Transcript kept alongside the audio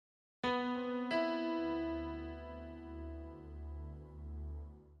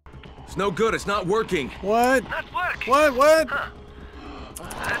It's no good. It's not working. What? Not working. What? Huh.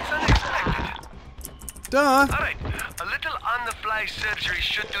 That's unexpected. Duh. Alright, a little on-the-fly surgery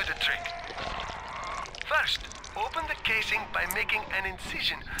should do the trick. First, open the casing by making an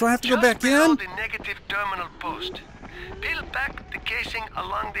incision. Do I have to go back below in? the negative terminal post. Peel back the casing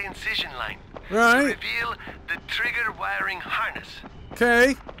along the incision line. Right. To reveal the trigger wiring harness.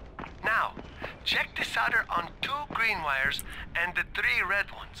 Okay. Now, check the solder on 2 green wires and the 3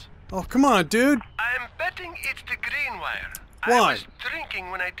 red ones. Oh, come on, dude. I'm betting it's the green wire. Why? I was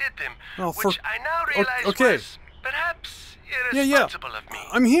drinking when I did them, Oh, which I now realize okay. was perhaps Yeah. irresponsible of me.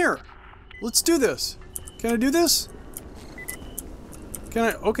 I'm here. Let's do this. Can I do this? Can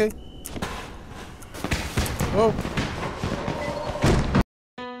I? Okay. Oh.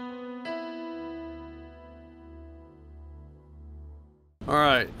 All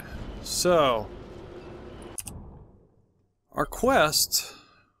right. So our quest.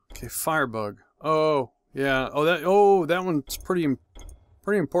 Okay, Firebug. Oh, yeah. Oh, that one's pretty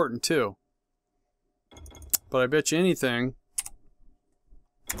important too. But I bet you anything,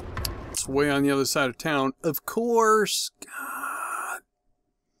 it's way on the other side of town. Of course. God.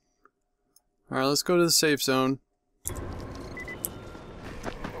 All right, let's go to the safe zone.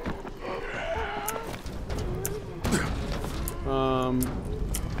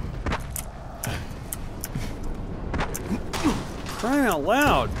 Crying out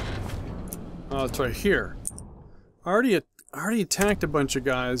loud. Oh, it's right here. I already attacked a bunch of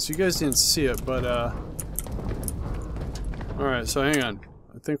guys. You guys didn't see it, but alright, so hang on.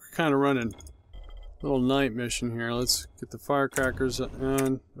 I think we're kind of running a little night mission here. Let's get the firecrackers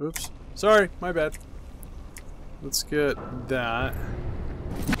on. Oops. Sorry, my bad. Let's get that.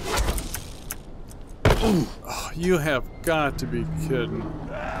 Oh, you have got to be kidding.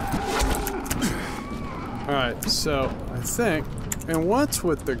 Alright, so I think... And what's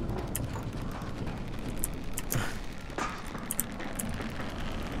with the...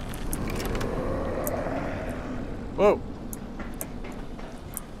 Whoa!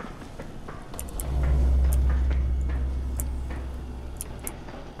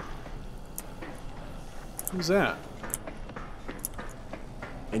 Who's that?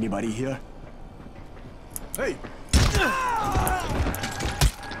 Anybody here? Hey!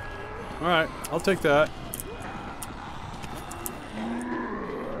 Alright, I'll take that.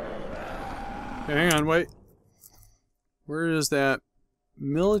 Okay, hang on, wait. Where is that?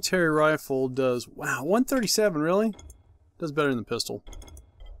 Military rifle does... Wow, 137, really? Does better than the pistol.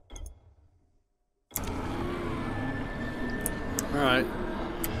 Alright.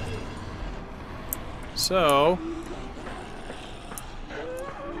 So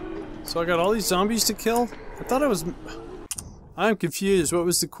I got all these zombies to kill? I thought I was... I'm confused. What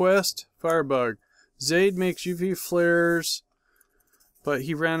was the quest? Firebug. Zaid makes UV flares, but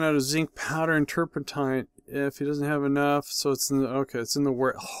he ran out of zinc powder and turpentine if he doesn't have enough, so it's in the... Okay, it's in the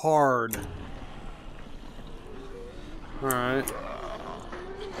word hard. Alright.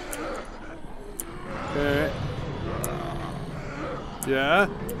 Okay. Yeah?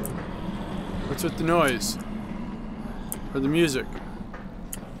 What's with the noise? Or the music?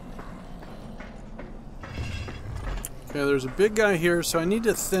 Okay, there's a big guy here, so I need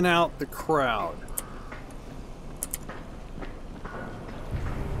to thin out the crowd.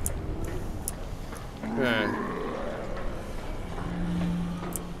 Okay.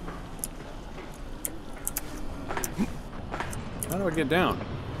 How do I get down?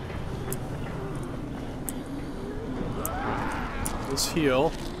 Let's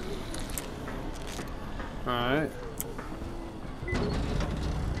heal. Alright.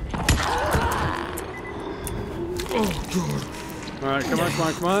 Alright, come on, come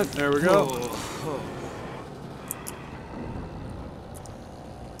on, come on. There we go.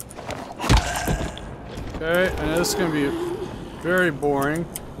 Okay, and this is going to be very boring.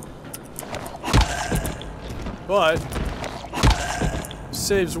 But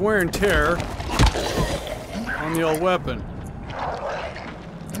saves wear and tear on the old weapon.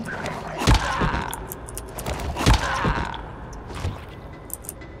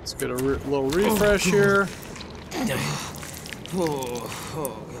 Let's get a little refresh here. Oh,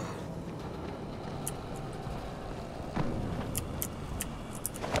 God.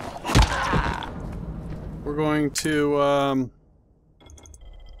 We're going to, oh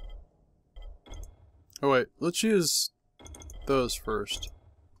wait, let's use those first.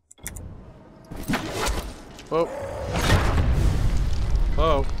 Whoa.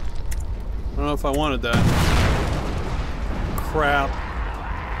 Oh. I don't know if I wanted that. Crap.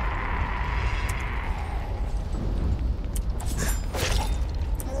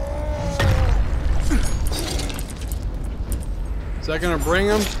 Is that gonna bring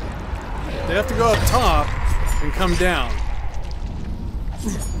him? They have to go up top and come down.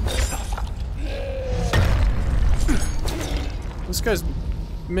 This guy's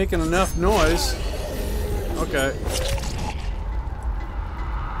making enough noise. Okay.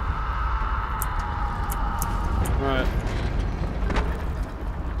 Alright.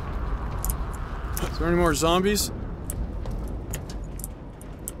 Is there any more zombies?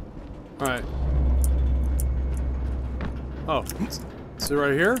 Alright. Oh. Is it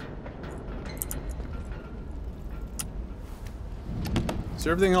right here? Is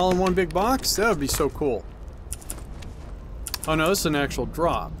everything all in one big box? That would be so cool. Oh no, this is an actual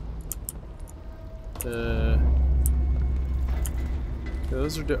drop. Yeah,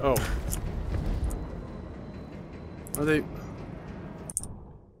 those are oh. Are they...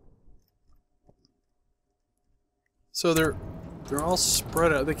 So they're all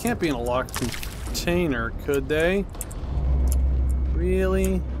spread out. They can't be in a locked container, could they?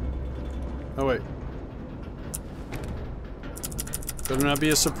 Really? Oh wait. Better not be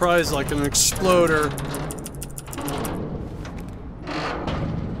a surprise like an exploder.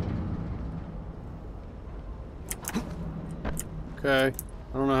 Okay,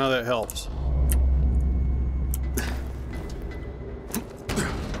 I don't know how that helps.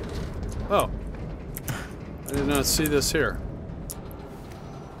 Oh. I did not see this here.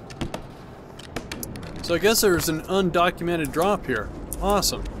 So I guess there's an undocumented drop here.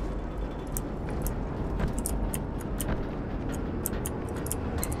 Awesome.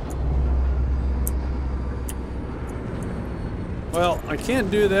 Well, I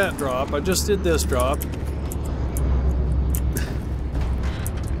can't do that drop. I just did this drop.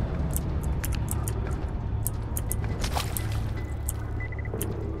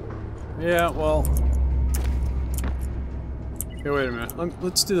 Yeah, well... Okay, wait a minute.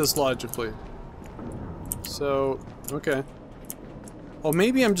 Let's do this logically. So, okay. Oh,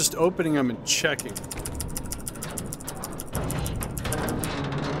 maybe I'm just opening them and checking.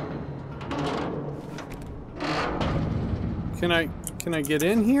 Can I get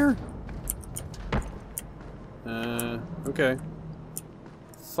in here? Okay.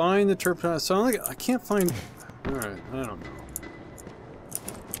 Find the turpentine. So I can't find... Alright, I don't know.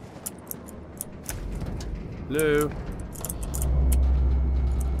 Hello?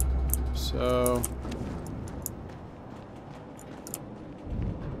 So...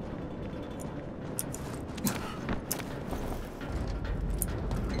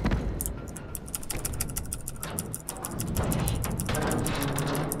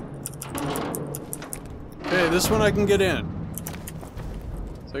 Okay, this one I can get in.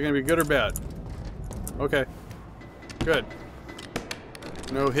 Is that gonna be good or bad? Okay. Good.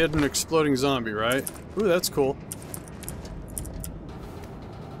 No hidden exploding zombie, right? Ooh, that's cool.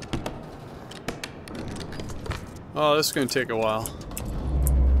 Oh, this is gonna take a while.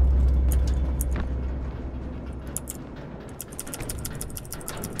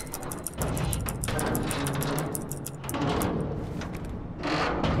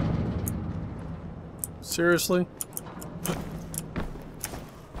 Seriously?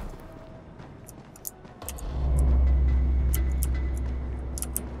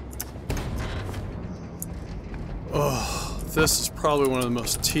 Oh, this is probably one of the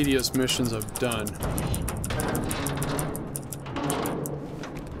most tedious missions I've done.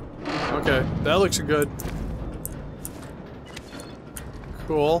 Okay, that looks good.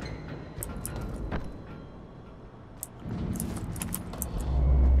 Cool.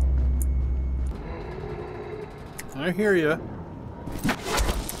 I hear ya.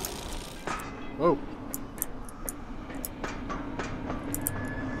 Whoa.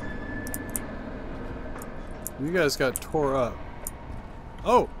 You guys got tore up.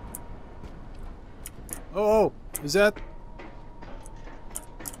 Oh! Oh, is that...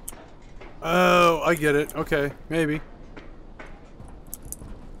 Oh, I get it. Okay, maybe.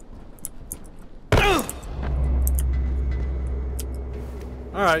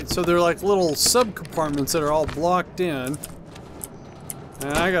 Alright, so they're like little sub-compartments that are all blocked in.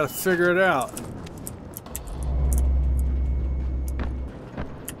 And I gotta figure it out.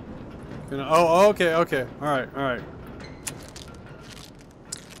 Oh, okay, okay. Alright, alright.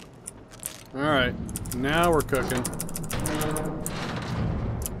 Alright, now we're cooking.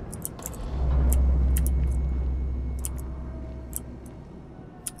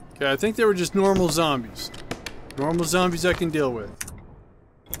 Okay, I think they were just normal zombies. Normal zombies I can deal with.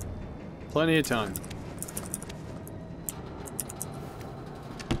 Plenty of time.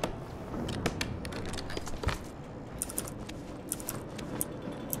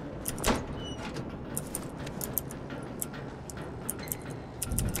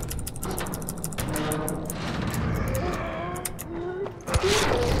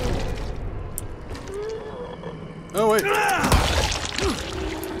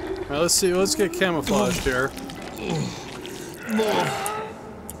 let's see. Let's get camouflaged here.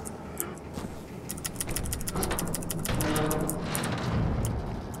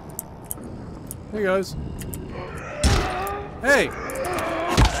 Hey guys. Hey.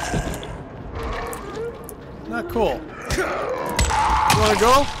 Not cool. You wanna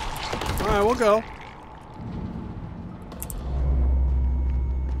go? All right, we'll go.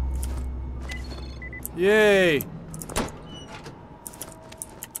 Yay!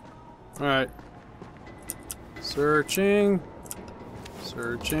 Alright. Searching.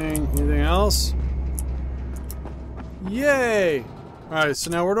 Searching. Anything else? Yay! Alright,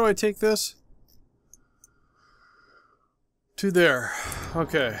 so now where do I take this? To there.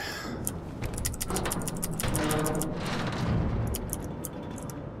 Okay.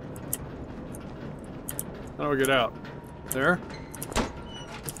 How do we get out? There?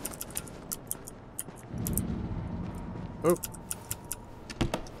 Oh.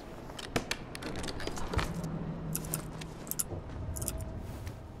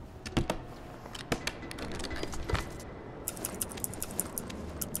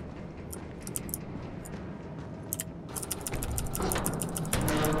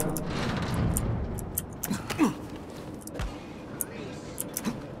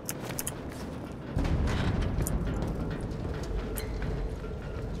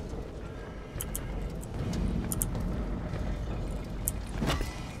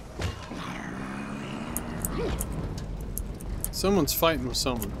 Someone's fighting with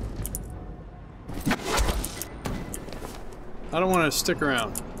someone. I don't want to stick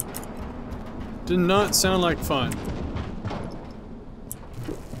around. Did not sound like fun.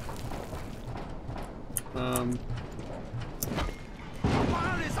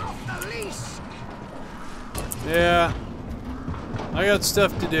 Yeah. I got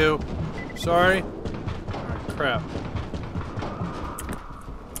stuff to do. Sorry. Crap.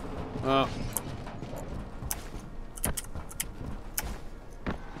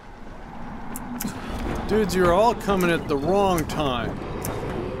 Dudes, you're all coming at the wrong time.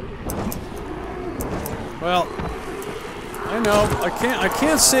 Well, I know, I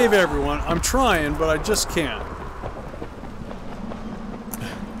can't save everyone. I'm trying, but I just can't.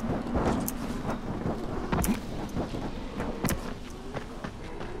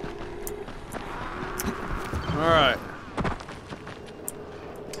 Alright.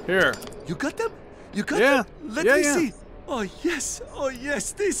 Here. You got them? You got them? Let me see. Oh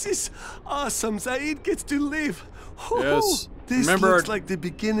yes, this is awesome. Zaid gets to live. Yes. This Remember looks like the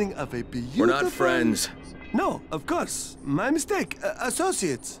beginning of a beautiful... We're not friends. No, of course. My mistake.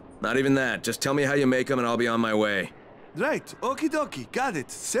 Associates. Not even that. Just tell me how you make them and I'll be on my way. Right. Okie dokie. Got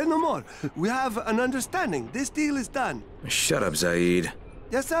it. Say no more. We have an understanding. This deal is done. Shut up, Zaid.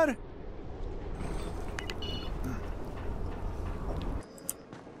 Yes, sir.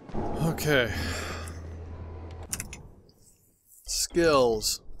 Okay.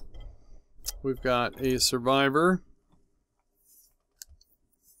 Skills. We've got a survivor.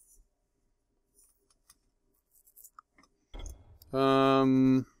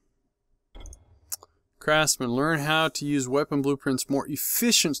 Craftsman. Learn how to use weapon blueprints more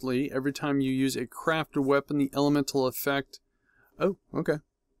efficiently every time you use a crafted weapon. The elemental effect. Oh, okay.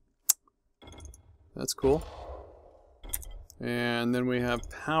 That's cool. And then we have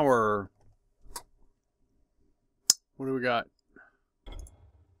power. What do we got?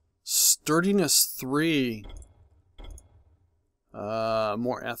 Sturdiness 3.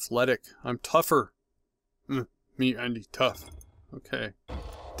 More athletic. I'm tougher. Me, Andy, tough. Okay.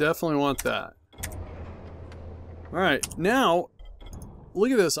 Definitely want that. Alright, now,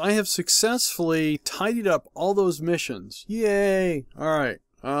 look at this. I have successfully tidied up all those missions. Yay! Alright.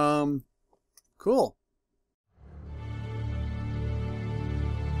 Cool.